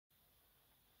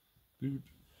gloop.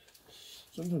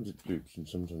 Sometimes it gloops and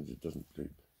sometimes it doesn't gloop.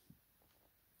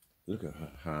 Look at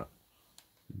her hat.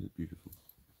 Isn't it beautiful?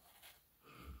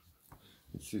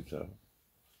 It suits her.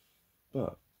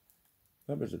 But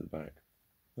that bit's at the back.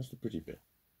 That's the pretty bit.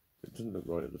 It doesn't look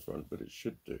right at the front, but it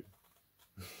should do.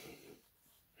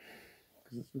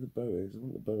 Because that's where the bow is. I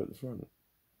want the bow at the front.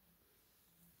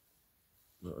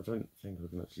 But I don't think I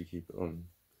can actually keep it on.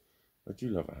 I do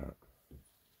love a hat.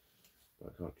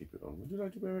 But I can't keep it on. Would you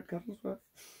like to wear it, Cuddlesworth?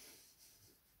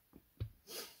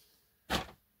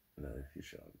 No, you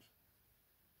shan't.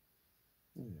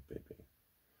 Yeah, baby.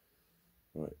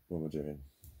 Right, what am I doing?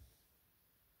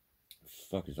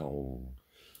 Fuck is on.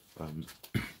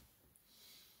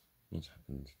 What's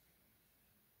happened?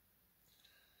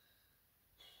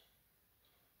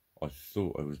 I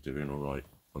thought I was doing alright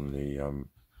on the,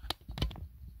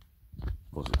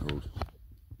 what's it called?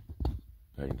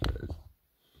 Painkillers.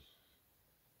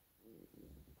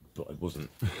 But I wasn't.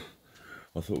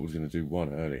 I thought I was going to do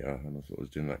one earlier, and I thought I was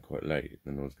doing that quite late,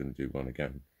 and then I was going to do one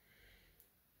again.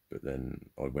 But then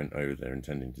I went over there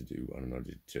intending to do one, and I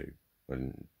did two. I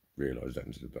didn't realise that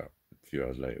until about a few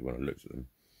hours later when I looked at them.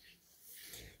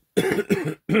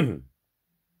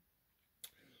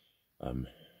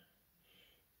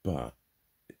 But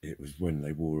it was when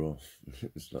they wore off.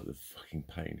 It was like the fucking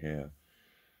pain here.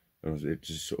 And it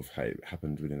just sort of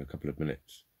happened within a couple of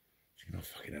minutes. Thinking, oh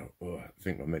fucking hell, oh, I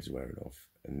think my meds are wearing off.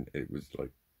 And it was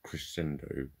like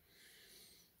crescendo.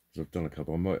 So I've done a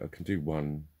couple. I can do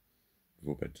one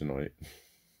before bed tonight.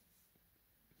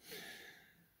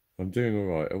 I'm doing all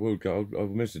right. I will go. I'll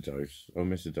miss a dose. I'll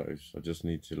miss a dose. I just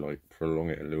need to like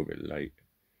prolong it a little bit late,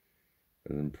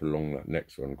 and then prolong that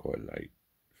next one quite late.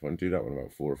 If I can do that one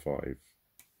about 4 or 5,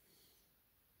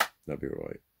 that'd be all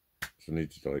right. So I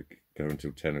need to like go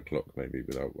until 10 o'clock maybe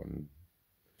without one.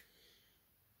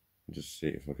 And just see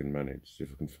if I can manage. See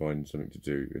if I can find something to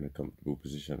do in a comfortable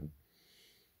position.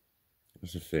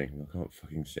 That's the thing. I can't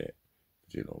fucking sit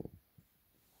for too long.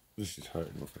 This is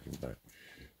hurting my fucking back.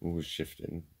 I'm always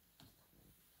shifting.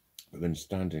 But then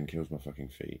standing kills my fucking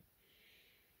feet.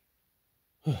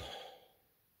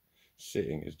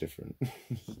 Sitting is different.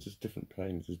 It's just different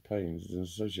pains. There's pains. There's an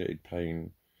associated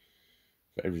pain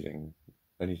for everything.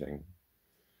 Anything.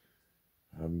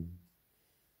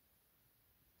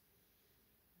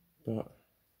 But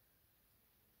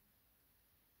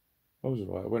I was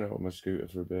alright. I went out on my scooter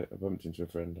for a bit. I bumped into a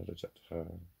friend, had a chat to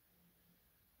her.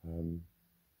 I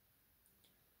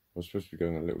was supposed to be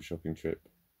going on a little shopping trip,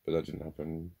 but that didn't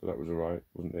happen. But that was alright. It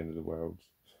wasn't the end of the world.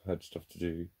 I had stuff to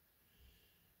do.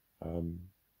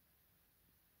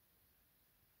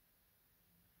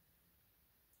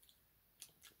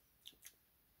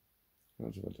 What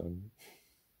else have I done?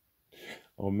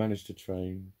 I managed to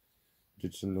train,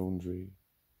 did some laundry,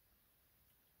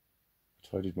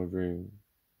 tidied my room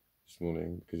this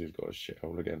morning because it got a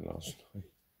shithole again last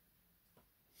night.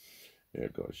 Yeah,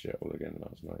 it got a shithole again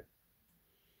last night.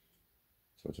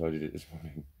 So I tidied it this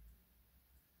morning.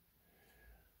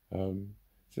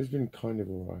 So it's been kind of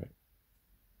alright.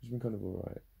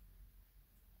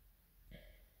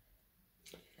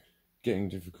 Getting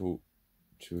difficult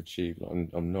to achieve. Like,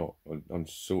 I'm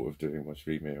sort of doing my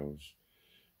 3 meals.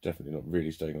 Definitely not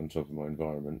really staying on top of my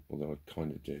environment, although I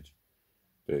kind of did.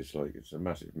 But it's like, it's a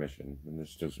massive mission, and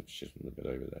there's still some shit on the bed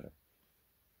over there.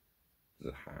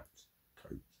 There's a hat,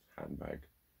 coat, handbag.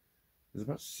 There's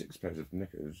about 6 pairs of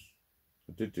knickers.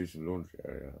 I did do some laundry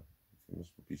area. There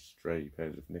must be stray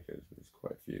pairs of knickers, but there's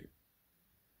quite a few.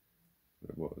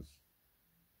 There was.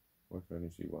 Why can I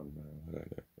only see one now? I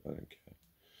don't know. I don't care.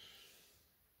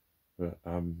 But,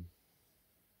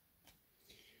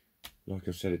 like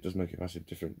I said, it does make a massive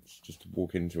difference just to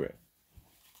walk into it.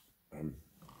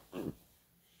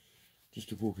 Just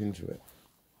to walk into it.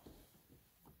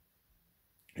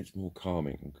 It's more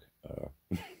calming.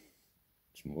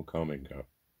 It's more calming.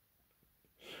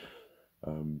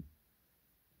 And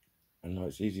like,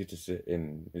 it's easier to sit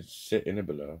in. It's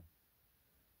sit-inable.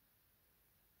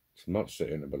 It's much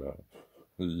sit-inable. I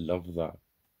love that.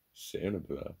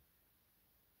 Sit-inable.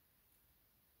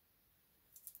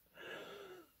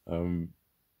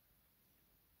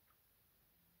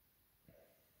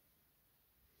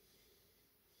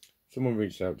 Someone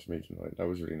reached out to me tonight. That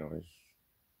was really nice.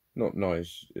 Not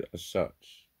nice as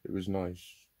such. It was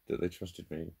nice that they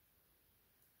trusted me.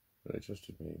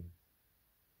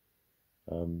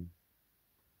 And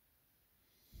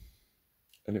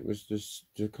it was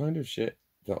the kind of shit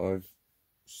that I've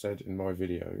said in my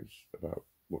videos about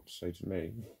what to say to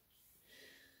me.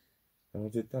 And I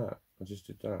did that. I just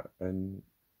did that. And,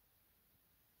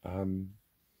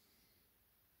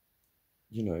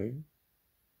 you know,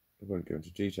 won't go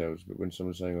into details, but when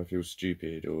someone's saying I feel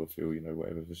stupid or I feel, you know,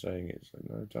 whatever for saying it, it's like,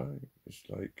 no, don't. It's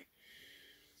like,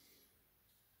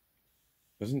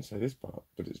 I didn't say this part,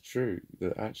 but it's true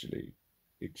that actually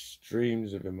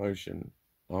extremes of emotion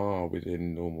are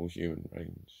within normal human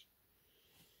range.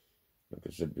 Like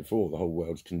I said before, the whole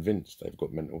world's convinced they've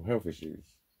got mental health issues.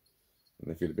 And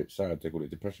they feel a bit sad, they call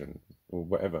it depression. Or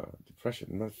whatever. Depression?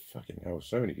 No fucking hell,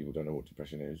 so many people don't know what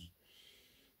depression is.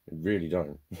 They really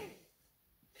don't.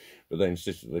 But they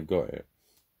insist that they've got it.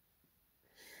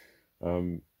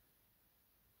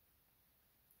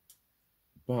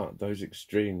 But those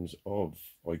extremes of,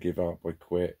 I give up, I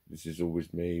quit, this is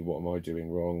always me, what am I doing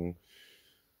wrong?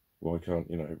 Why can't,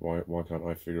 you know, why can't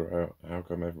I figure it out? How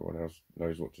come everyone else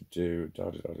knows what to do? Da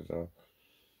da da da da.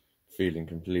 Feeling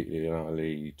completely and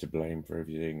utterly to blame for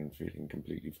everything and feeling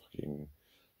completely fucking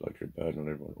like you're a burden on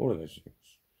everyone. All of those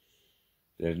things.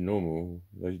 They're normal.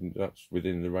 That's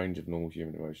within the range of normal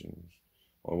human emotions.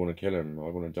 I want to kill him. I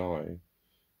want to die.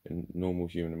 In normal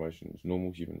human emotions,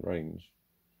 normal human range.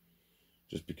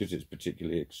 Just because it's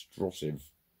particularly extrusive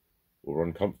or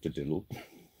uncomfortable,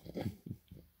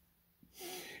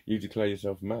 you declare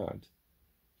yourself mad.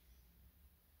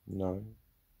 No.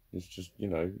 It's just, you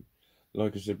know,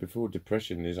 like I said before,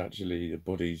 depression is actually the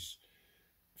body's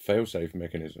fail-safe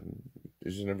mechanism.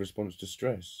 It's in a response to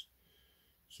stress.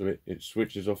 So it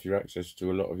switches off your access to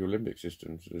a lot of your limbic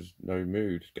system. So there's no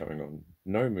mood going on.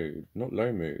 No mood. Not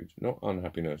low mood. Not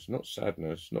unhappiness. Not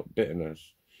sadness. Not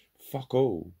bitterness. Fuck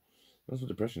all. That's what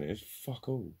depression is. Fuck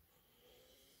all.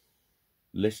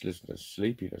 Listlessness,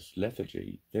 sleepiness,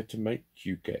 lethargy. They're to make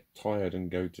you get tired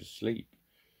and go to sleep.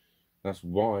 That's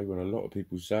why when a lot of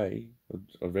people say,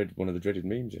 I read one of the dreaded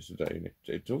memes yesterday, and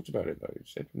it talked about it though. It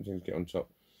said when things get on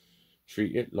top,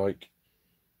 treat it like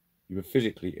you were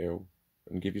physically ill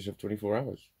and give yourself 24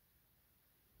 hours.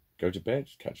 Go to bed,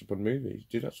 catch up on movies,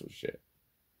 do that sort of shit.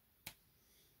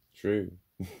 True.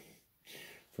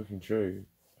 Fucking true.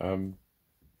 I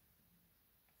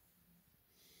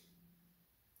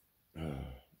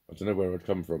don't know where I'd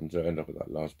come from to end up at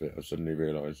that last bit. I suddenly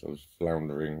realised I was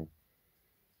floundering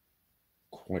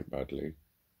quite badly.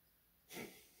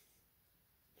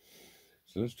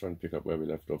 So let's try and pick up where we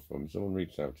left off from. Someone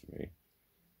reached out to me.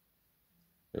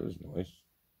 It was nice.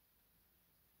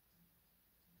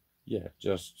 Yeah,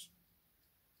 just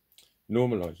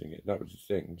normalising it. That was the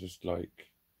thing. Just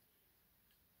like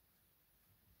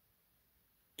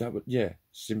that was, yeah,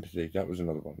 sympathy. That was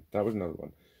another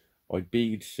one. I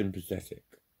beed sympathetic.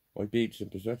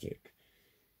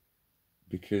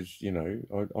 Because, you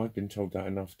know, I've been told that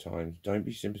enough times. Don't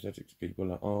be sympathetic to people.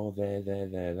 Like, oh,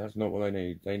 there. That's not what they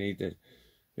need. They need this.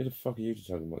 Who the fuck are you to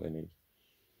tell them what they need?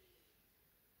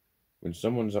 When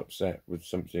someone's upset with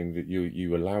something that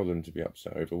you allow them to be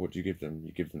upset over, what do you give them?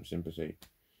 You give them sympathy.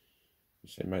 You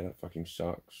say, mate, that fucking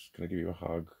sucks. Can I give you a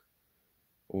hug?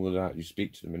 All of that. You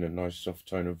speak to them in a nice, soft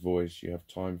tone of voice. You have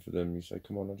time for them. You say,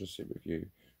 come on, I'll just sit with you.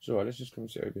 It's all right, let's just come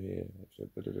and sit over here.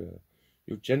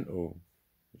 You're gentle.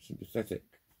 You're sympathetic.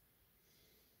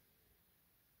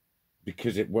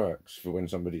 Because it works for when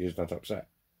somebody is that upset.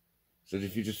 So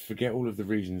if you just forget all of the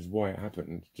reasons why it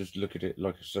happened, just look at it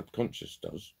like a subconscious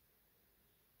does.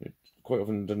 It quite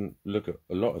often doesn't look at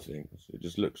a lot of things. It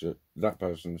just looks at that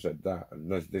person said that,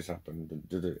 and this happened, and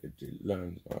it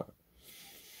learns like that.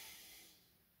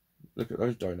 Look at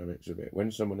those dynamics of it.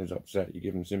 When someone is upset, you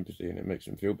give them sympathy and it makes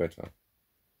them feel better.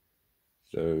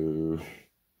 So,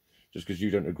 just because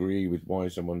you don't agree with why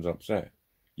someone's upset,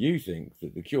 you think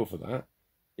that the cure for that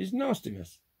is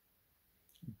nastiness.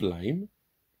 Blame,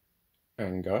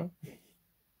 anger,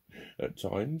 at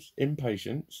times,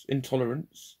 impatience,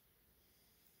 intolerance,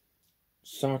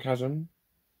 sarcasm,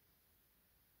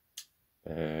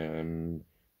 a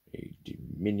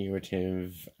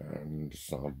diminutive and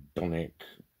sardonic,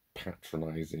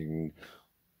 patronising,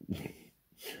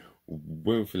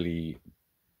 woefully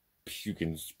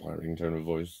puke-inspiring tone of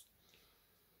voice.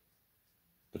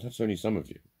 But that's only some of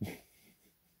you.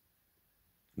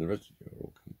 The rest of you are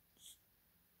all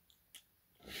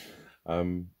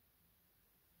cunts.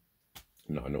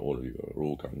 No, not all of you are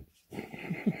all cunts.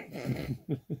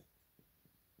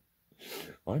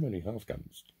 I'm only half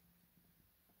cunts.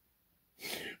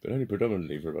 But only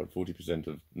predominantly for about 40%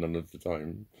 of none of the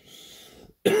time.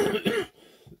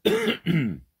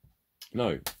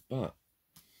 No, but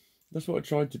that's what I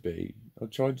tried to be. And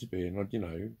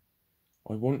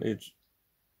I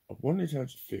wanted her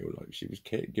to feel like she was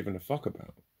given a fuck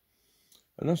about.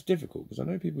 And that's difficult, because I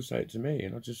know people say it to me,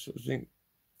 and I just sort of think,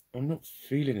 I'm not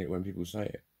feeling it when people say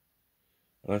it.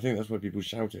 And I think that's why people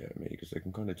shout it at me, because they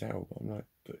can kind of tell. But I'm like,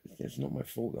 but it's not my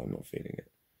fault that I'm not feeling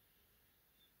it.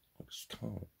 I just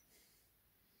can't.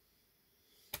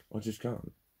 I just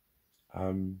can't.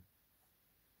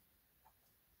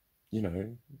 You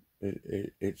know,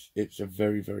 it's a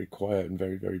very, very quiet and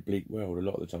very, very bleak world. A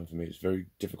lot of the time for me, it's very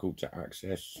difficult to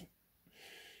access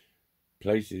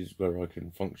places where I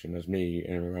can function as me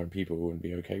and around people and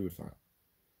be okay with that,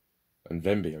 and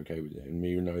then be okay with it, and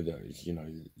me know that it's, you know,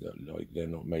 that like they're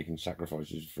not making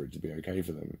sacrifices for it to be okay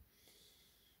for them,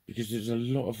 because there's a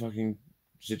lot of fucking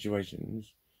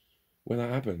situations where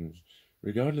that happens,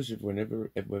 regardless of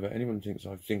whether anyone thinks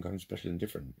I think I'm special and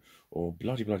different, or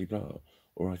bloody bloody blah,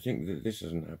 or I think that this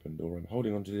hasn't happened, or I'm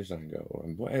holding on to this anger, or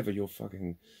I'm whatever your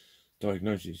fucking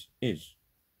diagnosis is.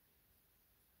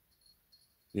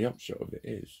 The upshot of it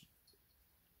is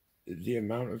the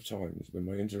amount of times when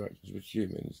my interactions with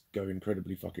humans go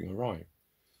incredibly fucking awry,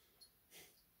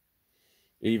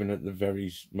 even at the very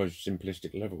most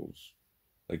simplistic levels,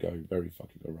 they go very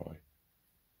fucking awry.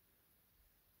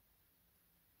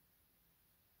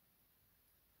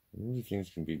 All the things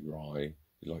can be wry.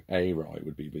 Like a rye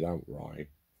would be without rye.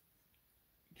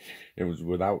 It was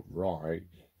without rye,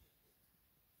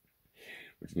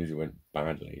 which means it went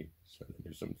badly. So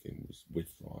then if something was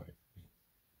with rye.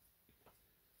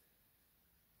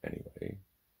 Anyway,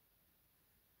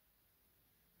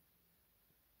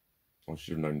 I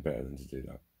should have known better than to do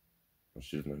that.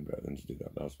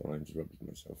 That's why I interrupted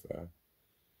myself there.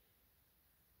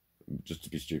 Just to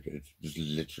be stupid. Just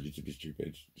literally to be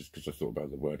stupid. Just because I thought about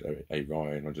the word a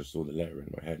rye and I just saw the letter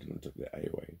in my head and I took the A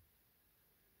away.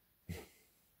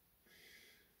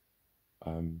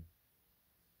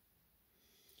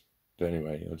 But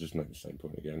anyway, I'll just make the same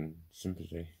point again.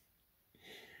 Sympathy.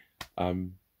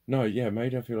 No, yeah,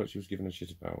 made her feel like she was given a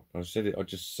shit about. I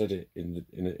just said it in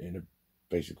a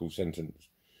basic sentence,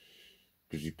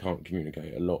 because you can't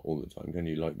communicate a lot all the time, can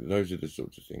you? Like, those are the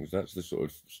sorts of things. That's the sort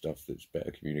of stuff that's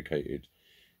better communicated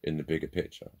in the bigger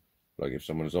picture. Like, if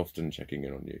someone's often checking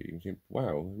in on you, you can think,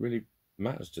 wow, it really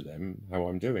matters to them how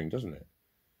I'm doing, doesn't it?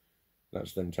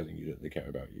 That's them telling you that they care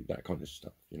about you, that kind of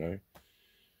stuff, you know?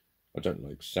 I don't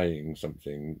like saying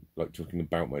something, like talking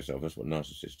about myself. That's what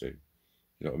narcissists do.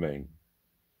 You know what I mean?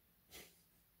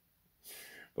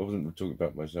 I wasn't talking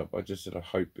about myself. I just said I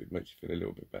hope it makes you feel a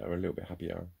little bit better, a little bit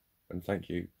happier. And thank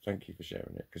you for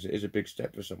sharing it, because it is a big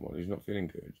step for someone who's not feeling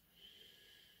good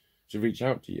to reach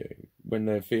out to you when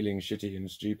they're feeling shitty and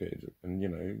stupid. And, you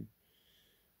know,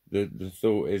 the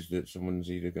thought is that someone's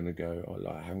either going to go, oh,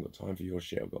 like, I haven't got time for your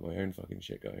shit, I've got my own fucking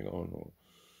shit going on, or,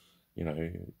 you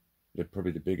know,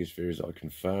 probably the biggest fear is that I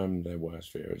confirm their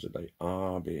worst fear is that they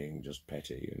are being just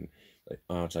petty and they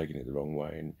are taking it the wrong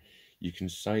way. And you can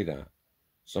say that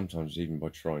sometimes even by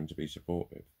trying to be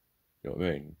supportive. You know what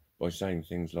I mean? By saying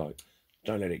things like,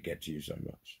 don't let it get to you so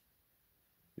much.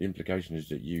 The implication is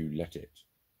that you let it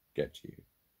get to you.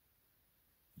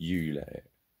 You let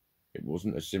it. It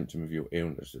wasn't a symptom of your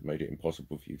illness that made it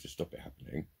impossible for you to stop it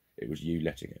happening. It was you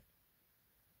letting it.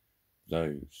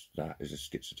 That is a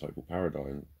schizotypal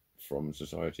paradigm from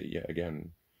society, yet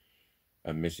again.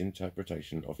 A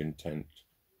misinterpretation of intent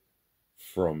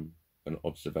from an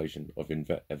observation of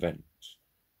events.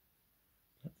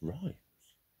 That rhymes.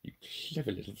 You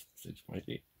clever little sausage,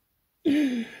 matey.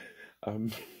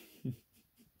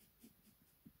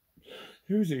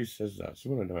 Who says that?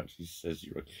 Someone I know actually says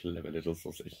you're a clever little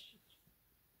sausage.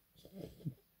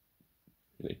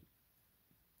 Really?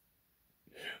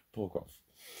 Pork off.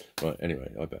 Right,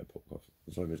 anyway, I better pork off.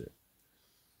 What time is it?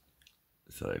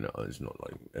 So, no, it's not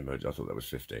like emoji. I thought that was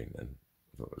 15 then.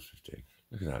 I thought that was 15.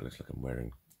 Look at that, it looks like I'm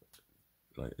wearing...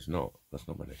 Like, it's not. That's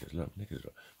not my knickers. Look,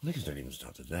 knickers don't even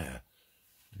start to there.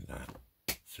 Look at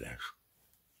that. Flesh.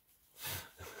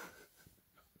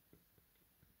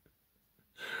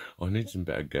 I need some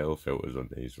better girl filters on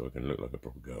these so I can look like a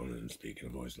proper girl and speak in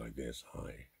a voice like this.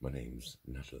 Hi, my name's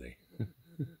Natalie.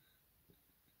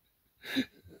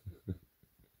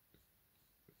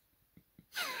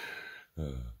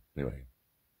 Anyway,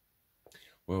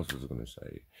 what else was I going to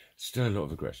say? Still a lot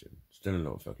of aggression. Still a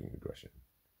lot of fucking aggression.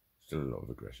 Still a lot of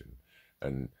aggression.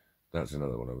 And that's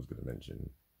another one I was going to mention.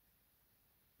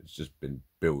 It's just been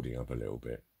building up a little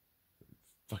bit.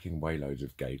 Fucking way loads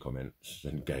of gay comments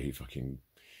and gay fucking...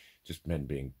 Just men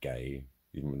being gay,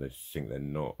 even when they think they're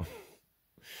not.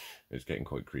 It's getting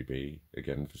quite creepy,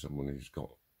 again, for someone who's got,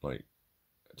 like,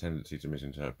 a tendency to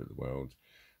misinterpret the world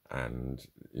and,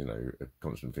 you know, a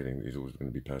constant feeling that he's always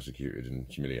going to be persecuted and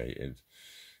humiliated.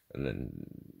 And then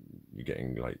you're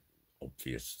getting, like,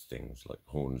 obvious things like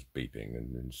horns beeping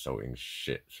and insulting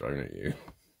shit thrown at you.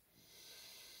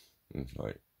 And it's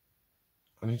like,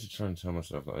 I need to try and tell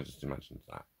myself that I just imagined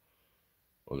that.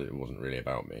 Or that it wasn't really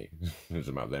about me. It was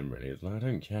about them, really. It's like, I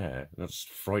don't care. That's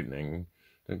frightening.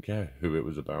 I don't care who it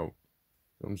was about. You know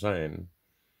what I'm saying?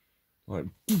 Like,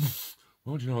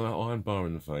 why do you know that iron bar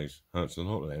in the face hurts a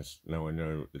lot less now I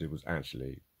know that it was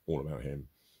actually all about him.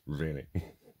 Really.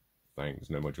 Thanks,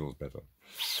 know my jaw's better.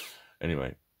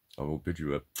 Anyway, I will bid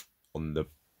you on the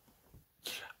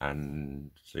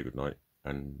and say good night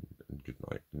and good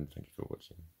night and thank you for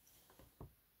watching.